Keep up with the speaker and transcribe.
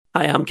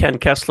Hi, I'm Ken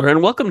Kessler,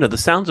 and welcome to the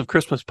Sounds of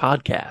Christmas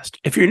podcast.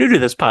 If you're new to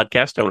this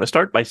podcast, I want to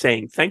start by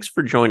saying thanks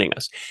for joining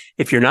us.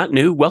 If you're not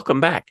new,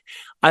 welcome back.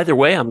 Either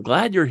way, I'm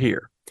glad you're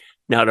here.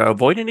 Now, to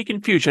avoid any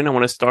confusion, I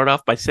want to start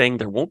off by saying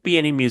there won't be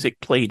any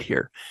music played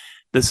here.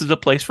 This is a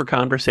place for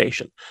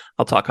conversation.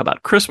 I'll talk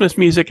about Christmas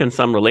music and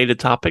some related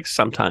topics,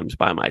 sometimes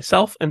by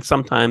myself and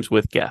sometimes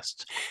with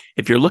guests.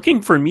 If you're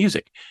looking for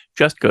music,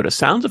 just go to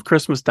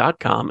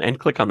soundsofchristmas.com and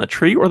click on the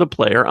tree or the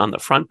player on the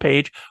front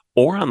page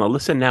or on the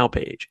Listen Now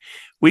page.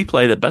 We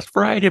play the best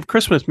variety of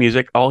Christmas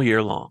music all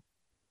year long.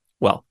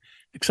 Well,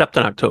 except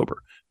in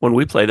October, when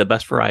we play the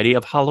best variety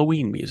of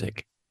Halloween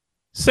music.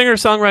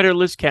 Singer-songwriter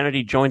Liz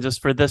Kennedy joins us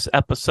for this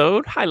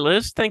episode. Hi,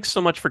 Liz. Thanks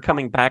so much for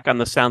coming back on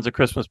the Sounds of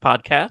Christmas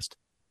podcast.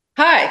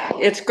 Hi,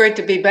 it's great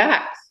to be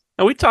back.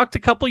 Now, we talked a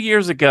couple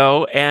years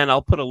ago, and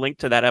I'll put a link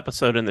to that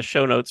episode in the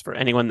show notes for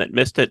anyone that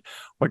missed it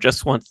or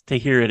just wants to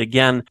hear it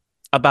again,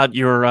 about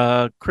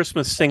your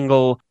Christmas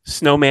single,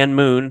 Snowman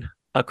Moon,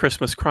 A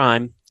Christmas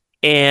Crime.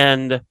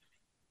 And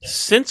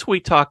since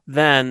we talked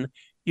then,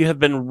 you have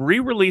been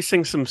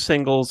re-releasing some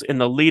singles in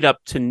the lead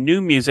up to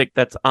new music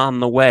that's on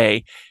the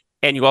way.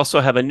 And you also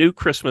have a new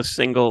Christmas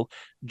single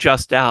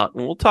just out.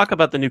 And we'll talk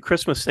about the new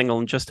Christmas single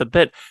in just a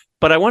bit.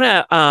 But I want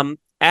to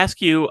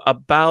ask you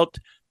about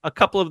a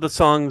couple of the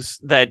songs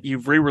that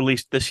you've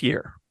re-released this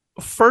year.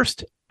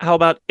 First, how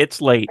about It's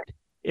Late?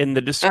 In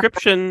the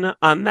description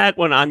on that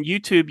one on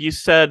YouTube, you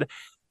said,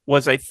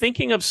 was I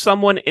thinking of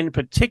someone in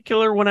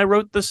particular when I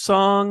wrote the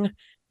song?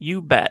 You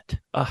bet.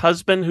 A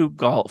husband who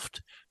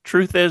golfed.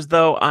 Truth is,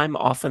 though, I'm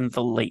often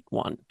the late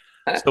one.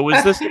 So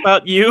is this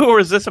about you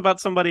or is this about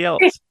somebody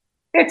else?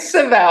 It's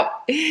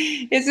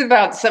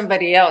about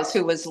somebody else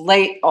who was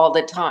late all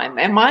the time.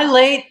 Am I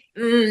late?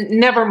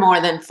 Never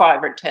more than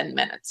 5 or 10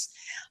 minutes.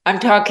 I'm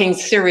talking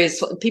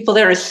serious people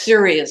that are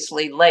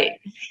seriously late.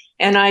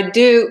 And I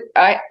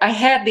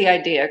had the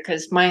idea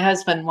because my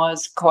husband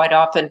was quite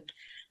often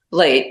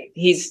late.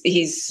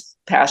 He's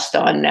passed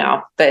on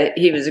now, but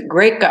he was a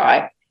great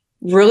guy,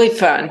 really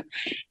fun.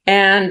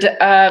 And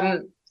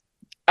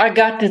I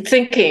got to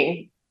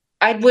thinking,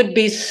 I would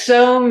be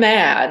so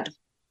mad.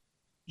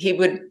 He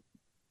would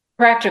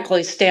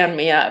practically stand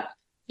me up,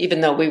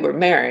 even though we were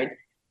married.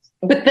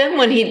 But then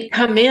when he'd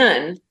come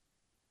in,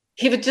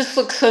 he would just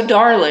look so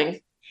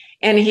darling,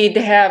 and he'd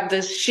have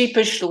this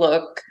sheepish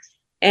look,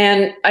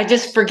 and I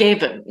just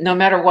forgave him, no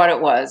matter what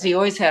it was. He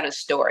always had a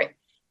story.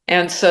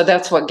 And so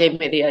that's what gave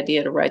me the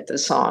idea to write the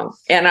song.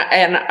 And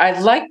I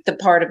like the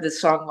part of the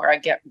song where I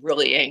get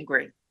really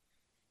angry.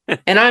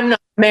 And I'm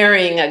not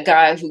marrying a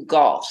guy who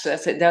golfs.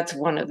 That's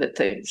one of the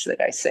things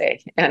that I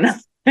say. And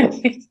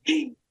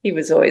he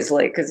was always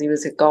late because he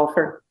was a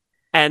golfer.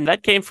 And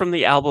that came from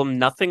the album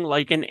Nothing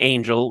Like an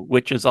Angel,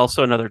 which is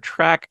also another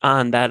track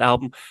on that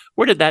album.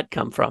 Where did that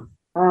come from?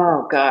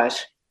 Oh,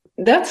 gosh.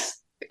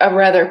 That's a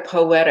rather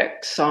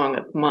poetic song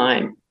of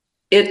mine.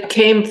 It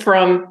came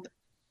from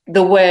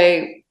the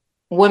way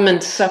women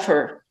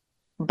suffer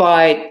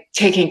by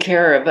taking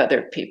care of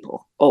other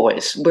people,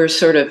 always. We're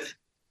sort of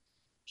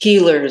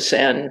healers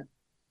and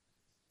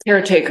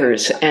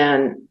caretakers,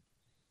 and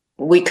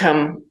we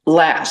come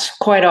last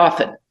quite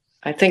often.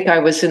 I think I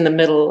was in the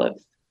middle of a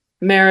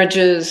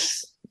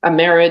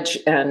marriage,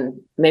 and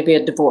maybe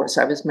a divorce.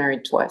 I was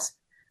married twice,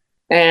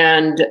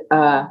 and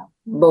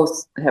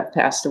both have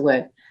passed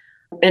away,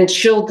 and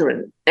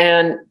children.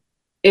 And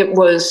it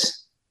was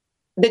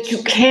that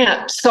you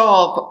can't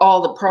solve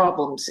all the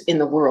problems in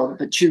the world,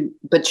 but you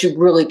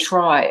really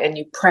try, and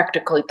you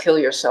practically kill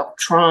yourself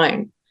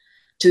trying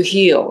to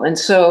heal. And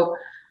so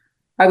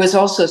I was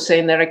also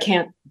saying that I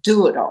can't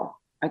do it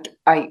all.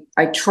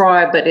 I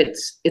try, but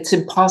it's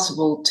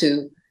impossible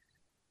to.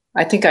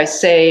 I think I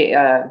say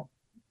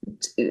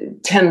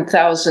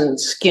 10,000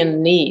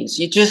 skin knees.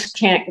 You just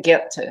can't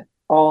get to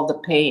all the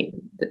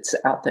pain that's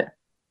out there.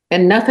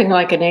 And Nothing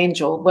Like an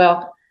Angel.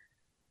 Well,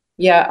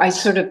 yeah, I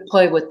sort of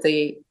play with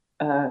the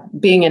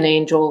being an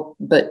angel,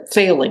 but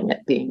failing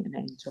at being an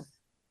angel.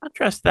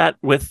 Contrast that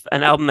with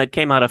an album that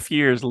came out a few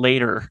years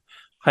later,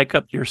 Hike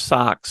Up Your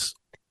Socks.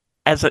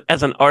 As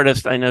an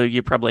artist, I know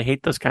you probably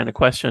hate this kind of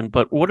question,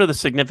 but what are the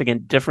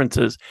significant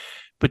differences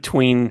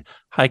between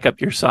Hike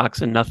Up Your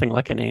Socks and Nothing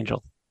Like an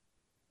Angel?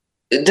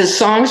 The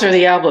songs or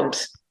the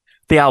albums?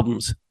 The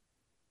albums.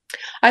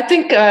 I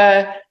think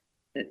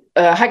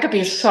Hike Up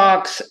Your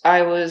Socks,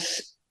 I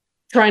was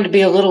trying to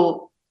be a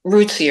little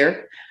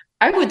rootsier.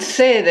 I would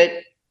say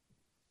that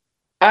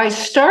I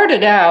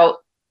started out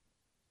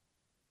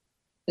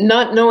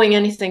not knowing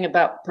anything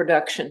about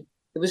production.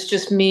 It was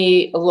just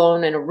me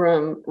alone in a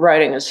room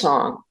writing a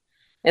song.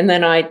 And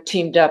then I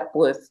teamed up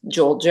with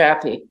Joel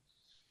Jaffe.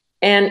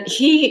 And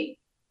he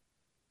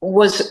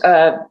was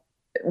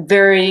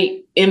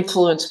very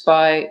influenced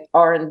by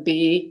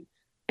R&B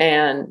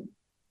and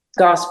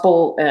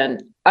gospel.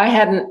 And I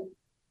hadn't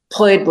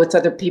played with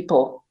other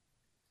people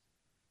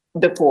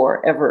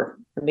before, ever.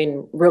 I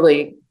mean,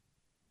 really,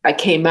 I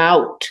came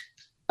out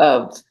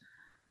of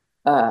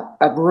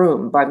a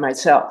room by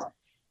myself.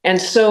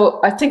 And so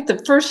I think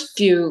the first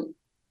few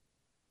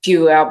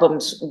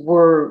albums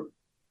were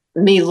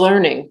me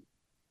learning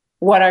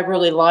what I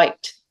really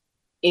liked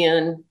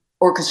in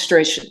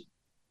orchestration.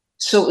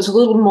 So it was a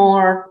little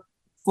more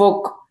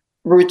folk,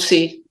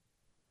 rootsy,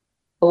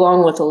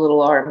 along with a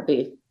little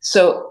R&B.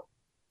 So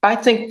I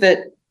think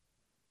that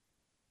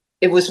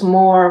it was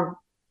more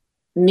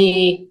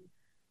me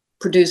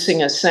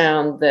producing a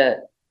sound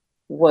that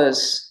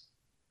was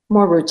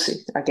more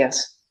rootsy, I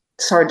guess.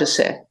 It's hard to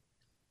say.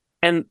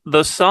 And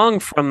the song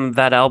from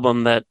that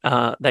album that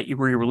you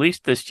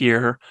re-released this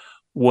year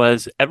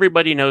was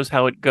 "Everybody Knows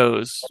How It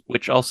Goes,"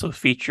 which also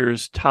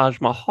features Taj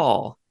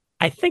Mahal.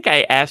 I think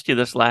I asked you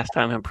this last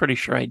time. I'm pretty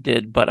sure I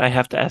did, but I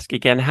have to ask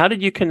again. How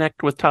did you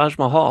connect with Taj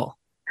Mahal?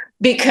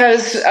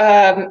 Because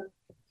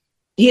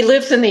he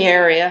lives in the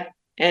area,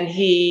 and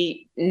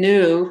he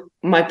knew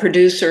my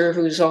producer,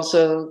 who's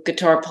also a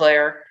guitar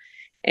player,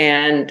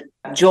 and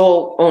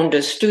Joel owned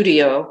a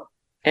studio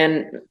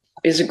and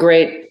is a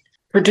great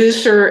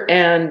producer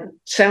and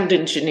sound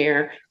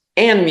engineer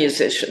and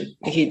musician.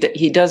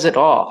 He does it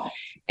all.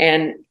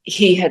 And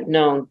he had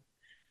known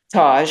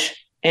Taj,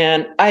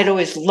 and I'd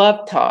always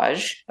loved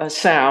Taj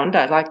sound.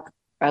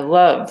 I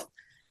love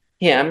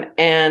him.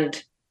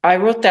 And I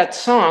wrote that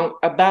song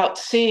about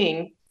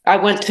seeing, I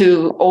went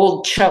to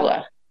Old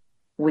Cella.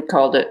 We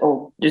called it,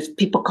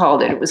 people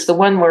called it. It was the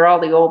one where all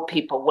the old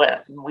people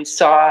went, and we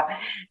saw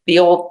the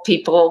old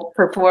people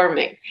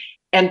performing.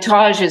 And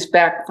Taj is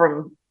back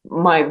from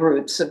my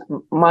roots of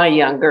my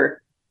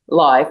younger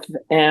life,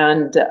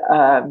 and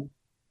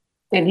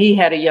he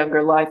had a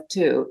younger life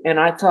too. And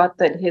I thought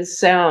that his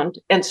sound,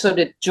 and so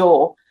did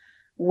Joel,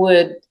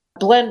 would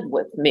blend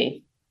with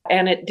me,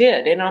 and it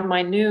did. And on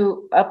my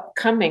new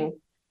upcoming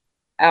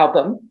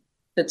album,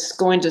 that's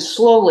going to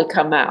slowly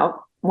come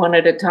out one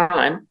at a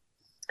time,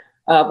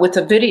 with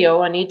a video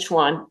on each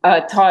one,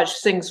 Taj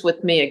sings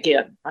with me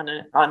again on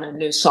a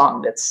new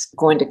song that's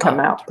going to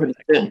come out pretty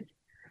soon.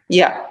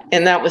 Yeah,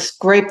 and that was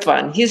great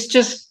fun. He's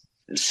just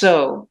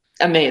so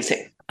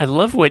amazing. I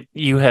love what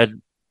you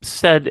had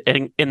said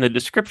in the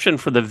description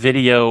for the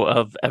video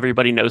of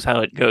 "Everybody Knows How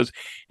It Goes,"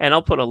 and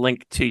I'll put a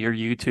link to your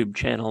YouTube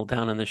channel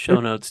down in the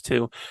show notes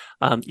too.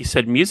 You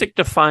said, "Music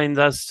defines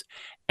us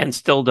and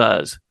still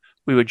does.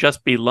 We would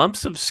just be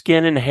lumps of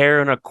skin and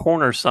hair in a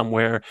corner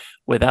somewhere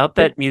without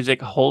that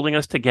music holding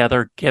us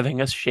together,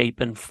 giving us shape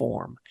and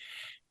form."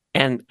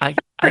 And I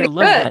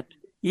love that.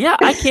 Yeah,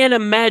 I can't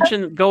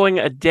imagine going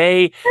a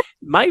day,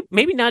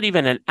 maybe not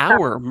even an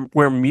hour,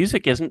 where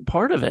music isn't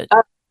part of it.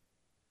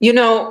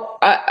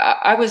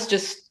 I was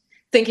just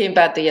thinking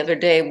about the other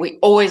day, we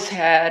always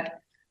had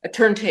a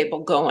turntable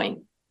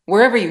going.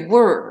 Wherever you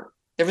were,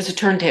 there was a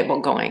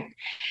turntable going.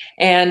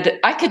 And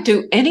I could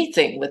do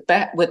anything with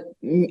that, with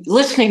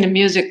listening to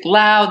music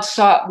loud,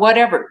 soft,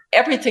 whatever,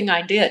 everything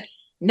I did.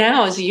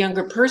 Now, as a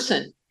younger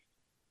person,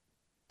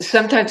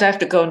 sometimes I have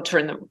to go and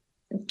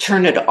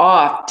turn it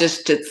off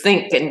just to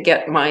think and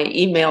get my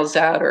emails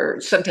out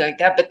or something like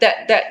that. But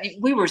that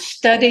we were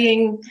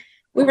studying,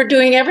 we were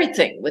doing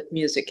everything with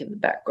music in the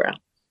background.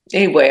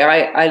 Anyway,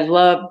 I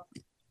love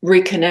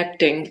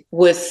reconnecting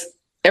with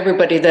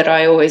everybody that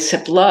I always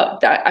have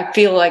loved. I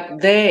feel like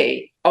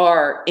they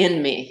are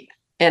in me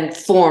and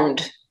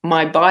formed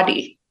my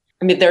body.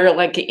 I mean, they're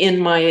like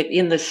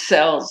in the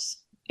cells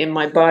in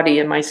my body,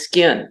 in my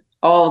skin.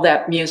 All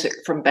that music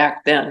from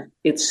back then,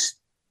 it's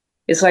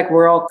like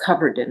we're all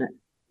covered in it.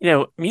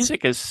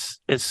 Music is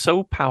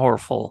so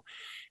powerful.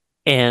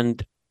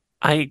 And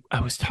I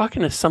was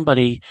talking to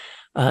somebody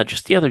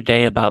just the other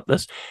day about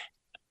this.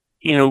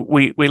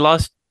 We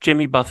lost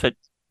Jimmy Buffett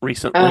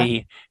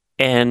recently,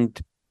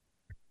 but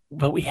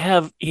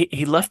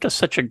he left us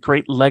such a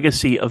great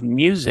legacy of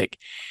music.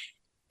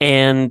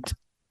 And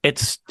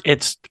it's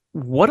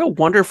what a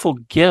wonderful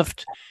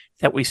gift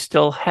that we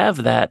still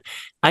have that.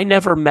 I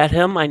never met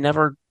him. I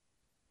never,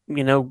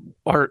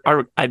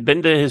 or I've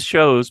been to his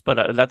shows,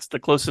 but that's the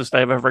closest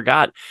I've ever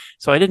got.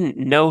 So I didn't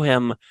know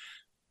him,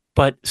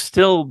 but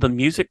still the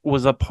music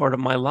was a part of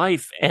my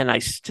life, and I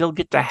still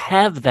get to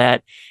have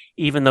that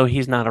even though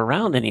he's not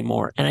around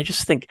anymore. And I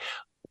just think,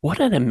 what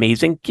an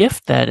amazing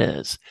gift that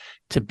is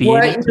to be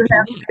able to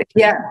connect.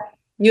 Yeah.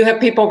 You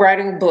have people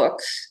writing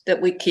books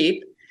that we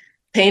keep,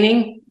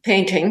 paintings,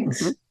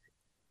 mm-hmm.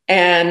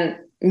 and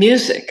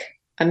music.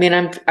 I mean,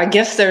 I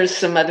guess there's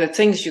some other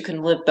things you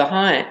can leave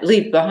behind,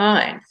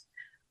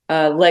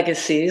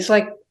 legacies,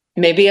 like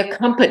maybe a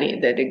company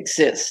that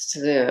exists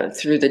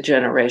through the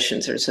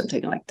generations or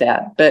something like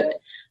that. But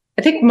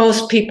I think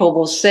most people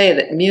will say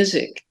that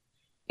music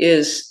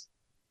is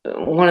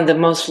one of the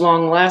most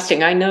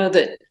long-lasting. I know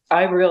that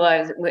I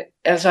realized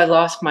as I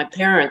lost my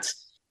parents,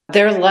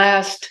 their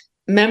last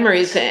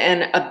memories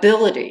and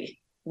ability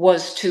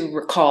was to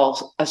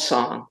recall a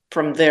song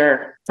from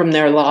their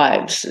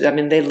lives. I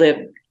mean, they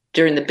lived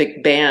during the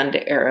big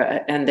band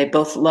era, and they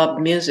both loved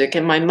music.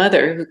 And my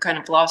mother, who kind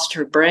of lost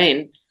her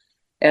brain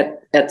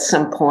at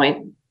some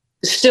point,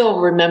 still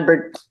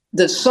remembered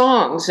the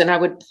songs. And I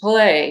would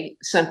play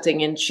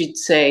something, and she'd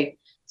say,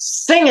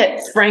 "Sing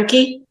it,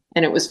 Frankie,"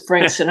 and it was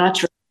Frank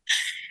Sinatra.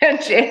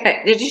 And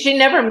she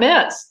never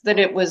missed that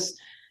it was,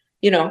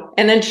 and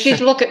then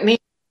she'd look at me and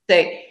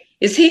say,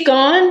 "Is he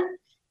gone?"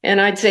 And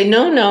I'd say,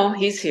 no,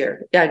 he's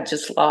here. I'd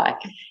just lie.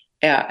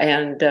 Yeah,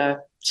 and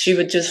she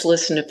would just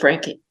listen to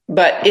Frankie.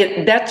 But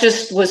that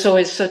just was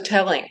always so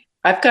telling.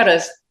 I've got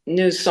a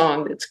new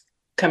song that's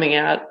coming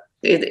out.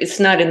 It's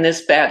not in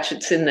this batch,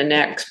 it's in the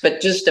next,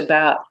 but just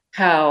about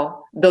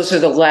how those are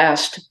the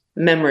last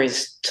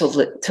memories to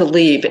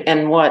leave,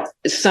 and what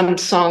some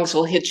songs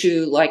will hit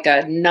you like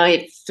a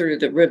knife through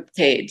the rib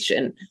cage,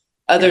 and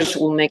others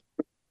will make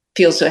you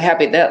feel so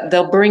happy that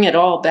they'll bring it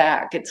all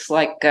back. It's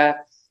like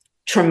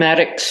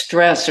traumatic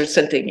stress or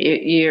something.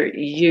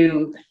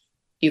 You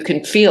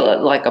can feel it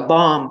like a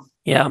bomb.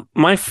 Yeah,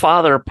 my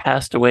father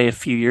passed away a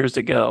few years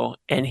ago,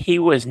 and he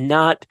was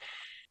not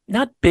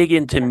big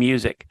into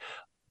music,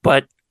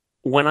 but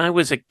when I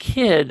was a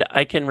kid,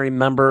 I can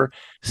remember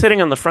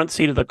sitting on the front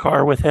seat of the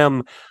car with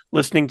him,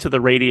 listening to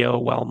the radio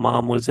while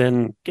mom was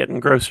in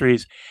getting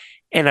groceries.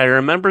 And I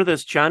remember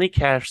this Johnny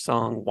Cash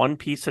song, One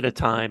Piece at a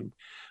Time,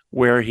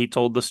 where he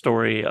told the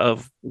story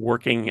of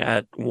working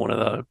at one of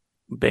the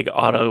big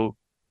auto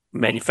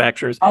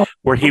manufacturers,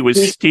 where he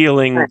was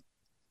stealing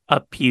a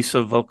piece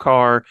of a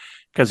car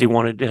because he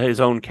wanted his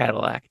own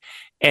Cadillac.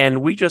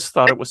 And we just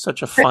thought it was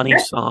such a funny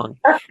song.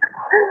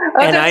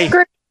 And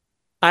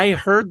I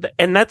heard that,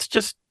 and that's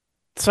just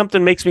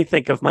something makes me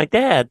think of my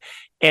dad.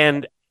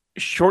 And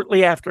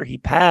shortly after he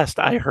passed,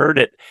 I heard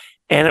it,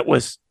 and it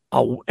was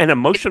an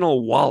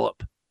emotional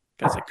wallop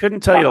because I couldn't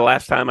tell you the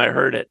last time I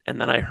heard it.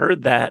 And then I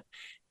heard that,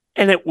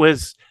 and it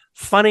was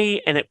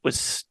funny and it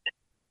was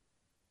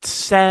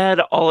sad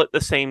all at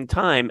the same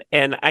time.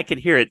 And I could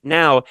hear it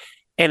now,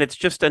 and it's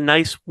just a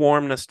nice,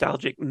 warm,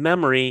 nostalgic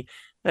memory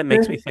that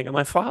makes me think of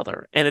my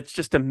father. And it's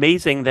just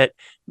amazing that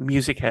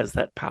music has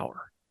that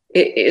power.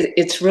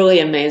 It's really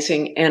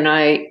amazing, and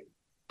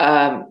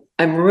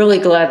I'm really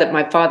glad that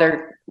my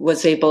father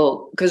was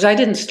able, because I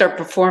didn't start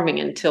performing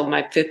until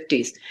my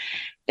 50s,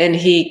 and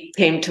he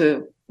came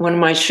to one of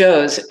my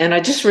shows, and I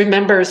just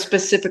remember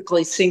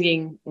specifically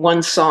singing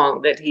one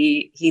song that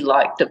he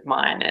liked of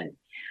mine, and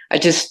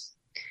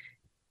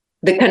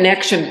the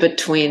connection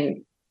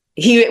between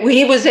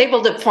he was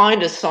able to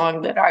find a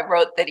song that I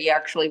wrote that he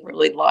actually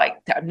really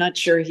liked. I'm not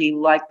sure he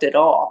liked it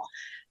all,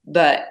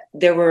 but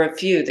there were a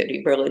few that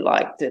he really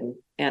liked,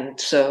 and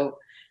so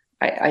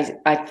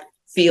I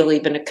feel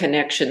even a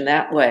connection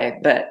that way.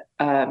 But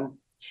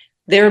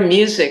their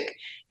music,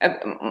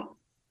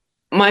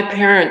 my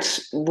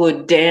parents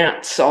would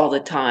dance all the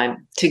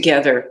time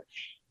together,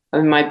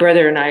 and my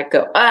brother and I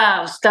go,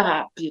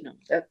 stop,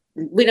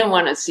 we don't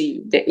want to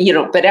see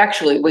you, but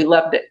actually we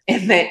loved it.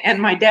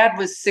 And my dad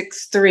was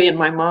 6'3" and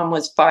my mom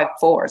was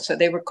 5'4", so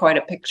they were quite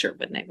a picture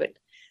when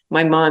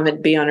my mom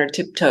would be on her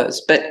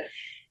tiptoes, but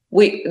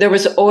there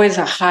was always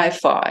a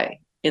hi-fi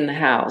in the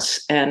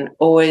house, and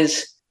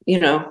always,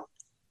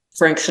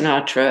 Frank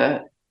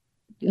Sinatra,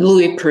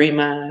 Louis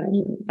Prima,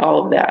 and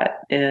all of that.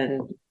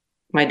 And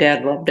my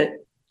dad loved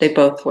it. They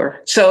both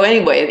were. So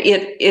anyway,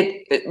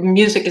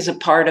 music is a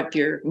part of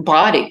your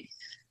body.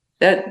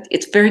 That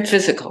it's very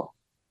physical.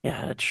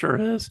 Yeah, it sure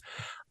is.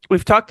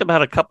 We've talked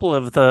about a couple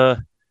of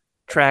the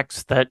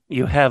tracks that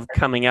you have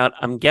coming out.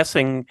 I'm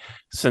guessing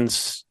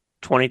since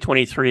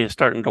 2023 is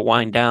starting to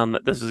wind down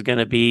that this is going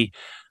to be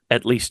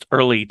at least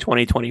early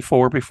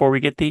 2024 before we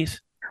get these?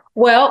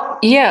 Well,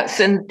 yes.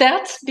 And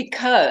that's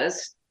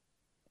because,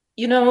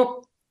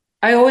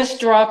 I always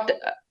dropped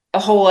a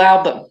whole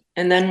album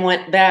and then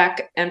went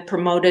back and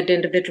promoted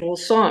individual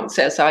songs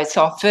as I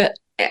saw fit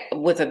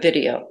with a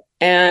video.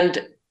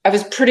 And I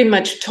was pretty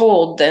much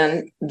told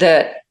then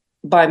that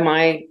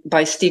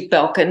by Steve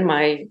Belkin,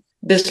 my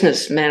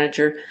business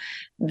manager,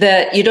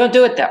 that you don't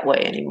do it that way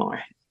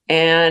anymore.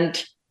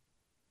 And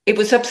it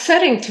was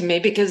upsetting to me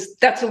because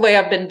that's the way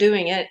I've been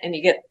doing it. And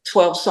you get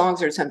 12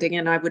 songs or something,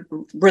 and I would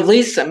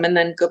release them and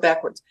then go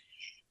backwards.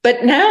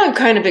 But now I'm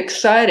kind of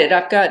excited.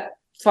 I've got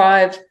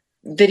 5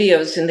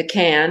 videos in the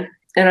can,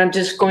 and I'm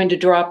just going to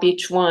drop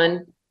each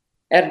one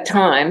at a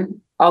time.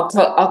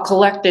 I'll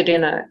collect it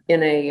in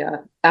a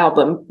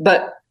album.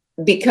 But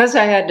because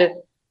I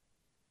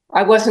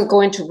wasn't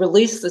going to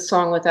release the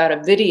song without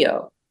a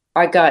video,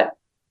 I got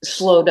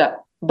slowed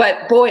up.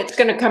 But boy, it's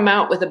going to come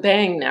out with a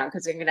bang now,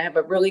 because I'm going to have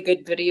a really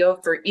good video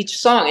for each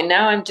song. And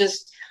now I'm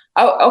just,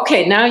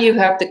 okay, now you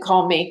have to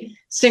call me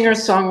singer,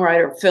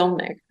 songwriter,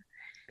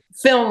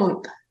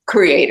 film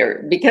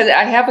creator, because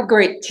I have a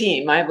great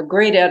team. I have a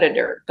great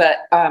editor, but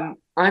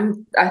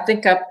I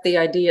think up the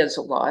ideas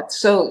a lot.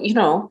 So,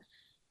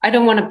 I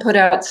don't want to put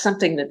out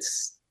something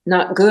that's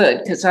not good,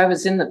 because I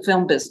was in the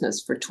film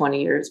business for 20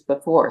 years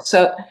before.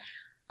 So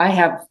I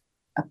have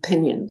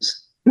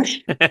opinions.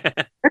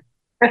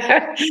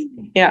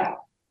 Yeah.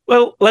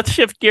 Well, let's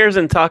shift gears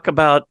and talk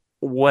about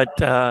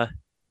what a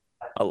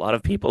lot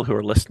of people who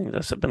are listening to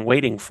this have been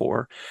waiting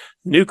for.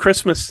 New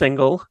Christmas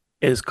single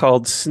is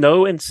called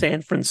Snow in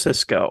San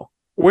Francisco.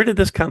 Where did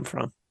this come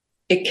from?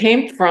 It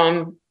came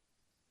from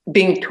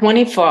being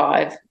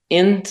 25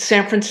 in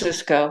San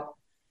Francisco.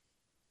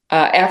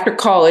 After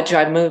college,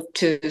 I moved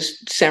to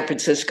San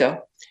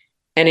Francisco.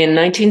 And in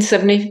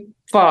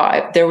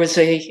 1975, there was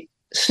a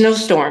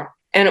snowstorm,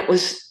 and it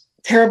was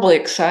terribly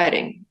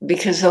exciting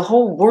because the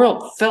whole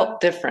world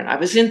felt different. I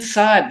was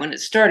inside when it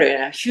started,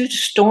 and a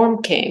huge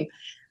storm came,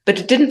 but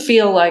it didn't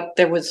feel like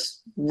there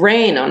was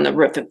rain on the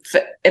roof.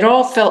 It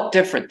all felt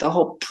different, the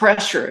whole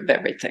pressure of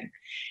everything.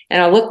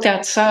 And I looked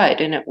outside,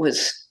 and it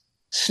was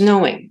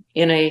snowing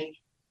in a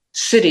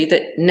city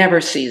that never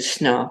sees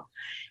snow.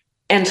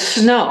 And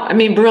snow, I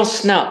mean, real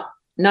snow,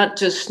 not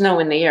just snow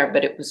in the air,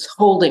 but it was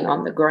holding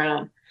on the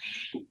ground.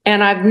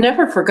 And I've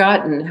never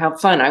forgotten how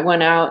fun. I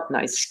went out and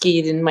I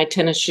skied in my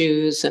tennis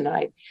shoes, and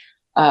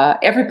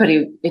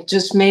it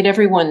just made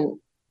everyone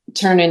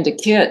turn into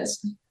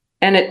kids.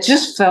 And it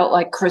just felt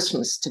like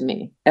Christmas to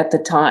me at the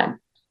time.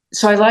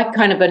 So I like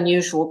kind of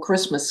unusual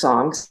Christmas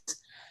songs.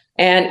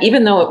 And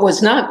even though it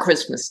was not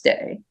Christmas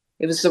Day,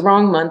 it was the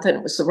wrong month and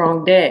it was the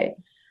wrong day,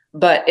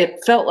 but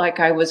it felt like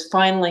I was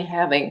finally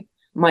having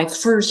my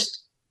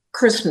first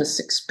Christmas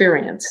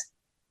experience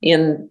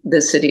in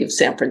the city of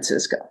San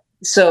Francisco.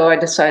 So I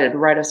decided to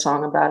write a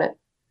song about it.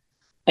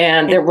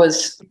 And there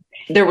was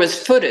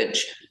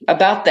footage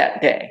about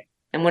that day.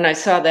 And when I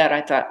saw that,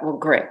 I thought, well,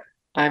 great.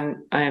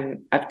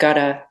 I've got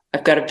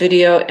a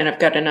video, and I've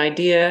got an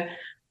idea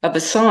of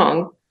a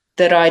song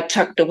that I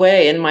tucked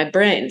away in my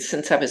brain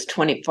since I was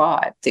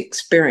 25, the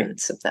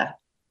experience of that.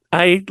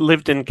 I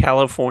lived in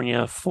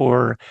California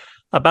for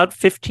about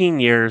 15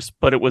 years,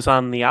 but it was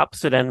on the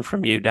opposite end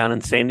from you down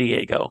in San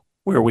Diego,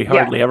 where we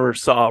hardly ever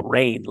saw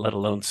rain, let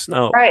alone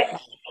snow. Right.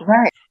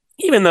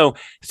 Even though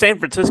San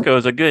Francisco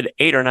is a good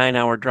 8 or 9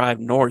 hour drive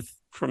north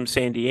from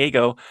San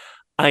Diego,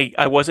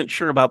 I wasn't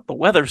sure about the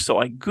weather, so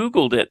I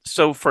Googled it.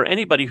 So for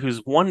anybody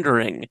who's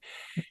wondering,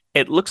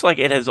 it looks like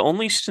it has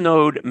only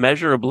snowed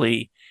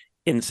measurably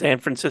in San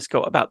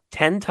Francisco about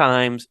 10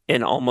 times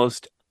in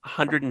almost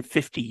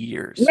 150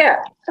 years. Yeah.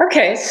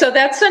 Okay. So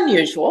that's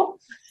unusual.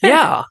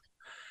 Yeah.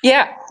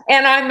 Yeah.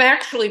 And I'm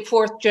actually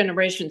fourth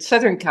generation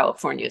Southern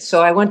California.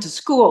 So I went to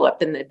school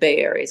up in the Bay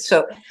Area.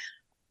 So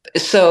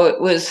it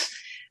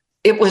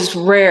was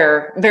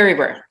rare, very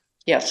rare.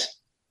 Yes.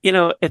 You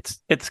know,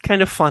 it's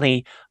kind of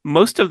funny.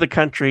 Most of the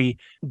country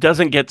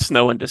doesn't get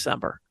snow in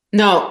December.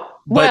 No.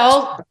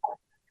 Well,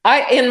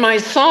 in my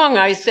song,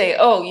 I say,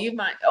 oh, you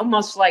might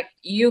almost like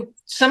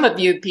some of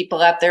you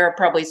people out there are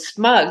probably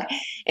smug,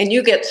 and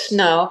you get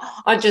snow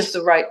on just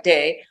the right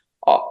day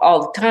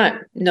all the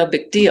time. No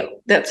big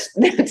deal. That's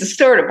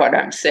sort of what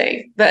I'm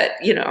saying. But,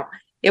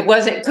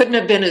 it couldn't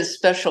have been as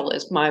special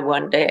as my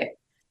one day.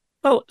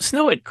 Well,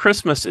 snow at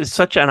Christmas is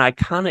such an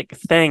iconic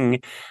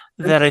thing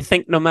that I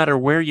think no matter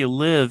where you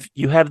live,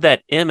 you have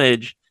that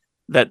image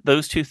that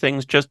those two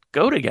things just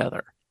go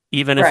together,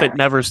 even if it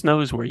never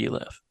snows where you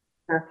live.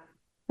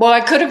 Well,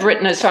 I could have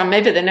written a song.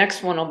 Maybe the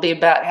next one will be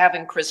about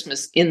having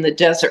Christmas in the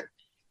desert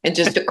and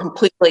just a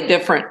completely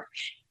different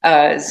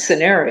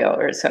scenario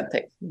or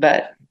something.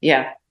 But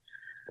yeah.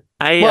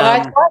 I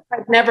thought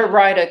I'd never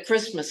write a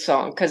Christmas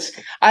song because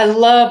I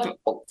love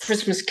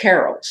Christmas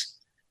carols.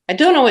 I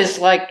don't always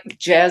like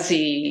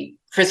jazzy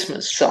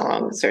Christmas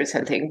songs or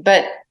something,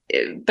 but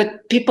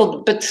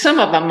some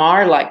of them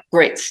are like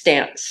great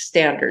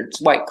standards,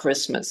 White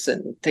Christmas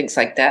and things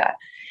like that.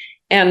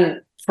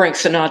 And Frank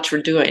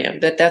Sinatra doing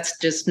it, but that's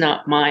just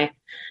not my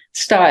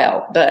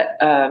style. But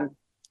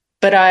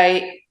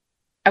I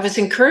was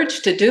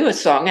encouraged to do a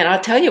song, and I'll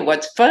tell you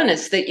what's fun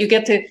is that you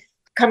get to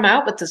come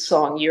out with the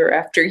song year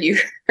after year,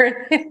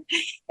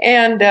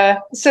 and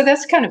so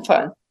that's kind of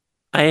fun.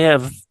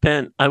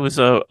 I was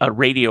a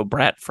radio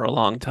brat for a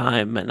long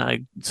time, and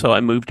I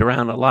moved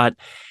around a lot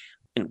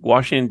in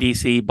Washington,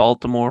 D.C.,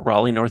 Baltimore,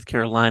 Raleigh, North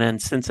Carolina,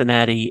 and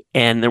Cincinnati.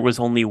 And there was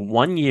only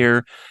one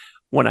year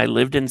when I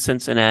lived in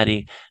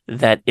Cincinnati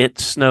that it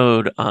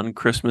snowed on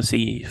Christmas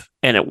Eve.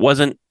 And it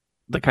wasn't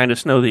the kind of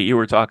snow that you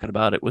were talking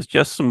about. It was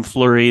just some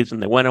flurries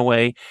and they went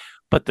away.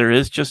 But there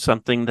is just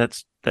something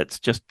that's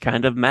just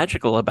kind of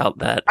magical about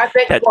that. I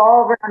bet you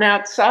all ran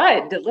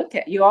outside to look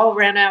at. You all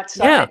ran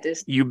outside. Yeah,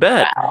 you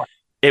bet. Wow.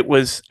 It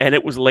was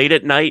late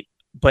at night,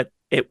 but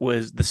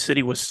the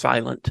city was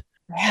silent.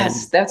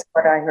 Yes, that's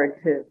what I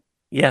heard too.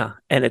 Yeah,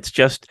 and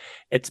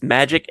it's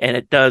magic, and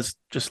it does,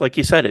 just like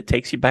you said, it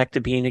takes you back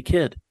to being a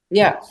kid.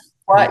 Yeah,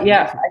 well,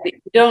 yeah.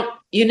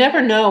 You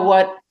never know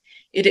what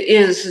it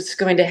is that's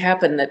going to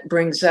happen that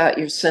brings out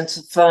your sense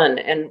of fun,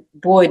 and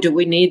boy, do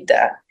we need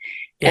that.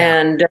 Yeah.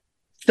 And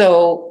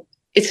so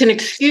it's an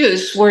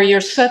excuse where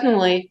you're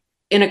suddenly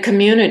in a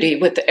community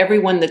with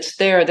everyone that's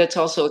there that's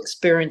also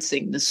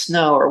experiencing the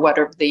snow or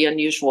whatever the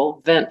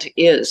unusual event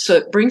is. So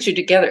it brings you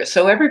together.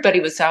 So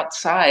everybody was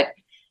outside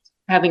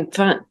having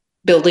fun,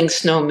 building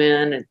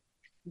snowmen.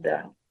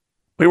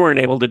 We weren't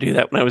able to do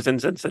that when I was in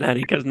Cincinnati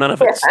because none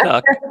of it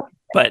stuck.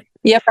 But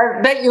yeah,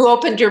 I bet you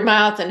opened your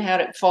mouth and had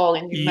it fall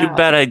in your mouth. You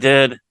bet I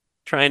did.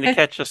 Trying to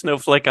catch a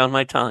snowflake on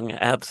my tongue.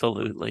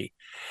 Absolutely.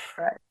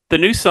 Right. The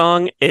new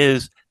song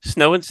is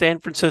Snow in San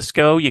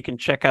Francisco. You can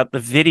check out the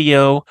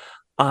video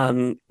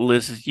on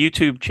Liz's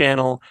YouTube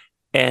channel,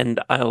 and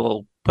I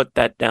will put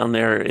that down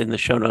there in the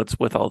show notes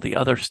with all the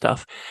other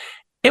stuff.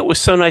 It was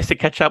so nice to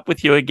catch up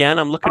with you again.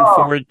 I'm looking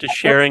forward to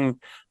sharing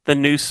the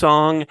new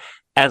song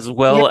as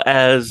well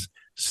as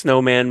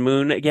Snowman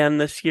Moon again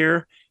this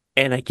year.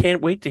 And I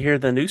can't wait to hear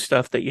the new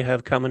stuff that you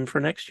have coming for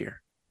next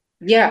year.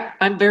 Yeah,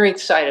 I'm very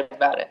excited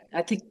about it.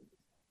 I think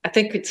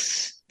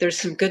there's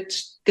some good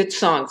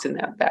songs in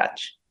that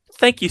batch.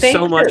 Thank you Thank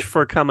so much you.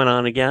 for coming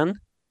on again.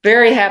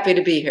 Very happy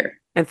to be here.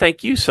 And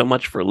thank you so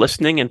much for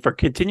listening and for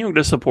continuing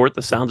to support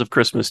the Sounds of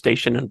Christmas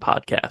station and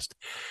podcast.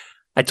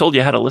 I told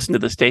you how to listen to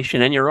the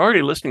station, and you're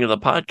already listening to the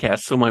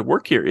podcast, so my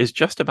work here is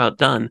just about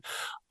done.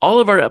 All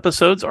of our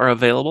episodes are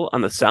available on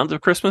the Sounds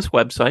of Christmas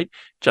website.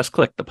 Just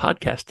click the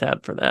podcast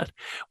tab for that.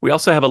 We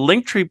also have a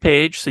Linktree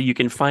page so you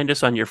can find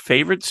us on your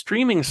favorite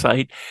streaming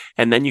site,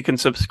 and then you can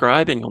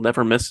subscribe and you'll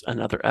never miss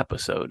another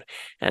episode.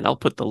 And I'll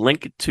put the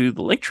link to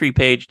the Linktree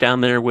page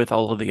down there with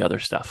all of the other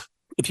stuff.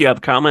 If you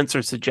have comments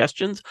or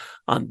suggestions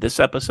on this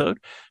episode,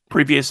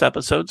 previous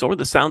episodes, or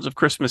the Sounds of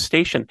Christmas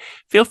station,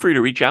 feel free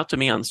to reach out to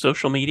me on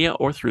social media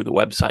or through the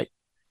website.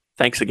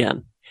 Thanks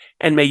again.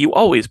 And may you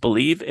always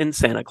believe in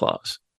Santa Claus.